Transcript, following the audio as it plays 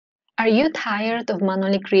Are you tired of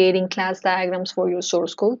manually creating class diagrams for your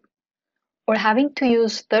source code? Or having to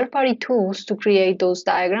use third-party tools to create those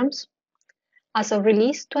diagrams? As of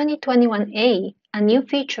release 2021A, a new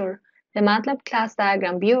feature, the MATLAB Class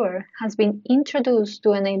Diagram Viewer, has been introduced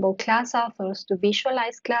to enable class authors to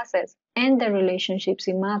visualize classes and their relationships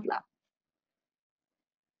in MATLAB.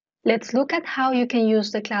 Let's look at how you can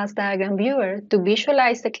use the Class Diagram Viewer to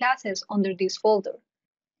visualize the classes under this folder,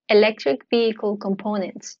 Electric Vehicle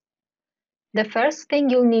Components. The first thing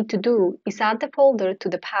you'll need to do is add the folder to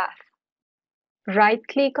the path.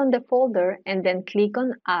 Right-click on the folder and then click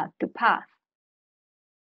on Add to Path.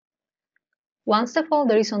 Once the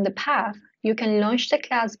folder is on the path, you can launch the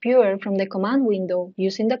class viewer from the command window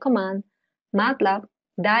using the command MATLAB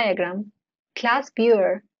diagram class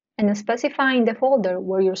viewer and specifying the folder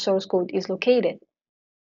where your source code is located.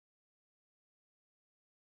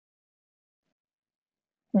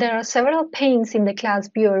 There are several panes in the class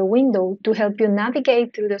viewer window to help you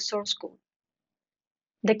navigate through the source code.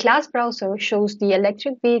 The class browser shows the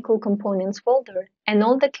electric vehicle components folder and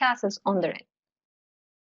all the classes under it.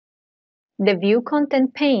 The View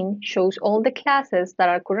Content pane shows all the classes that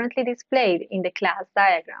are currently displayed in the class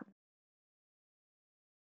diagram.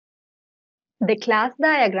 The class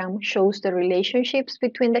diagram shows the relationships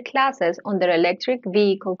between the classes on the Electric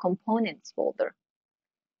Vehicle Components folder.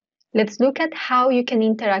 Let's look at how you can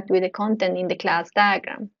interact with the content in the class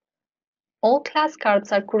diagram. All class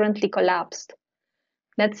cards are currently collapsed.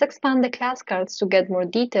 Let's expand the class cards to get more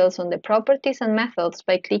details on the properties and methods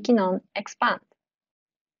by clicking on Expand.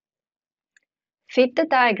 Fit the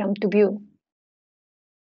diagram to view.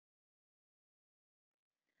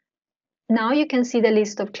 Now you can see the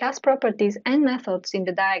list of class properties and methods in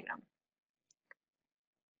the diagram.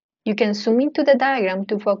 You can zoom into the diagram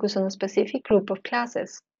to focus on a specific group of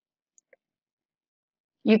classes.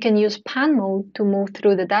 You can use pan mode to move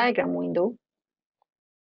through the diagram window.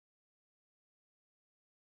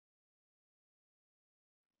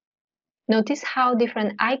 Notice how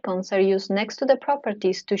different icons are used next to the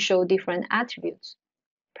properties to show different attributes.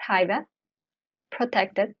 Private,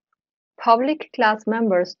 protected, public class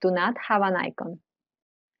members do not have an icon.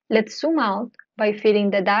 Let's zoom out by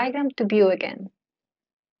fitting the diagram to view again.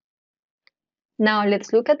 Now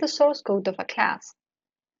let's look at the source code of a class.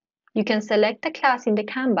 You can select a class in the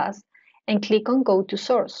canvas and click on Go to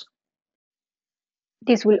Source.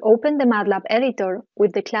 This will open the MATLAB editor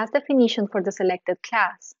with the class definition for the selected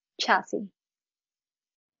class, chassis.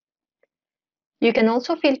 You can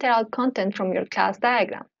also filter out content from your class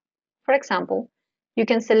diagram. For example, you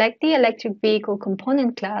can select the electric vehicle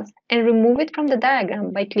component class and remove it from the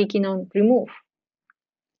diagram by clicking on Remove.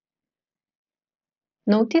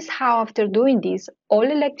 Notice how after doing this, all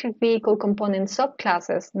electric vehicle component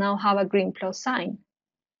subclasses now have a green plus sign.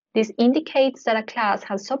 This indicates that a class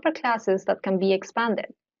has superclasses that can be expanded.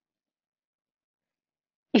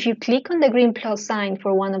 If you click on the green plus sign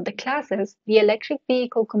for one of the classes, the electric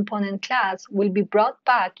vehicle component class will be brought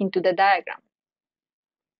back into the diagram.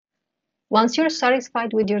 Once you're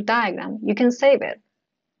satisfied with your diagram, you can save it.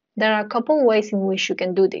 There are a couple ways in which you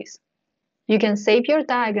can do this. You can save your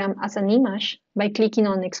diagram as an image by clicking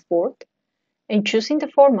on Export and choosing the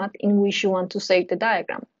format in which you want to save the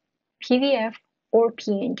diagram, PDF or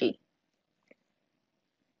PNG.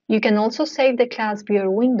 You can also save the class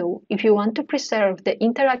viewer window if you want to preserve the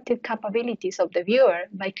interactive capabilities of the viewer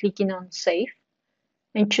by clicking on Save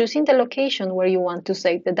and choosing the location where you want to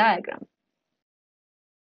save the diagram.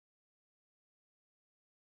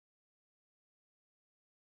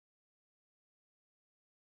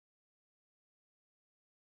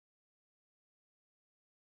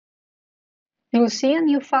 You'll see a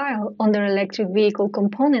new file under Electric Vehicle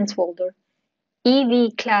Components folder,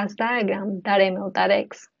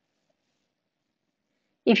 evclassdiagram.ml.x.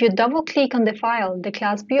 If you double-click on the file, the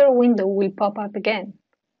class viewer window will pop up again.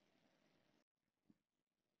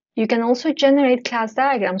 You can also generate class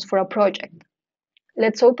diagrams for a project.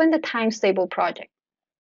 Let's open the times table project.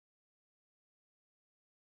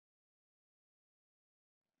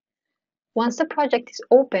 Once the project is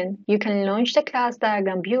open, you can launch the class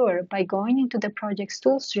diagram viewer by going into the project's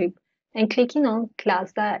toolstrip and clicking on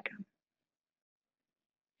Class Diagram.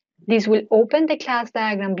 This will open the class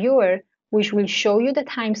diagram viewer, which will show you the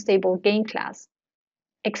times table game class.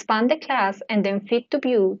 Expand the class and then Fit to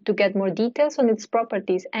View to get more details on its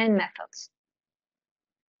properties and methods.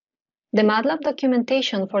 The MATLAB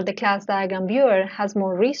documentation for the class diagram viewer has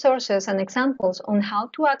more resources and examples on how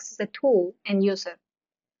to access the tool and use it.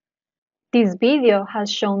 This video has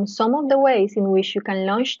shown some of the ways in which you can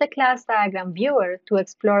launch the class diagram viewer to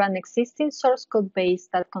explore an existing source code base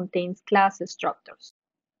that contains class structures.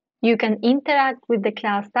 You can interact with the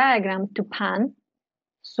class diagram to pan,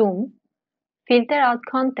 zoom, filter out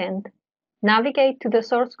content, navigate to the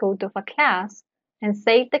source code of a class, and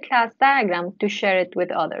save the class diagram to share it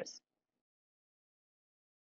with others.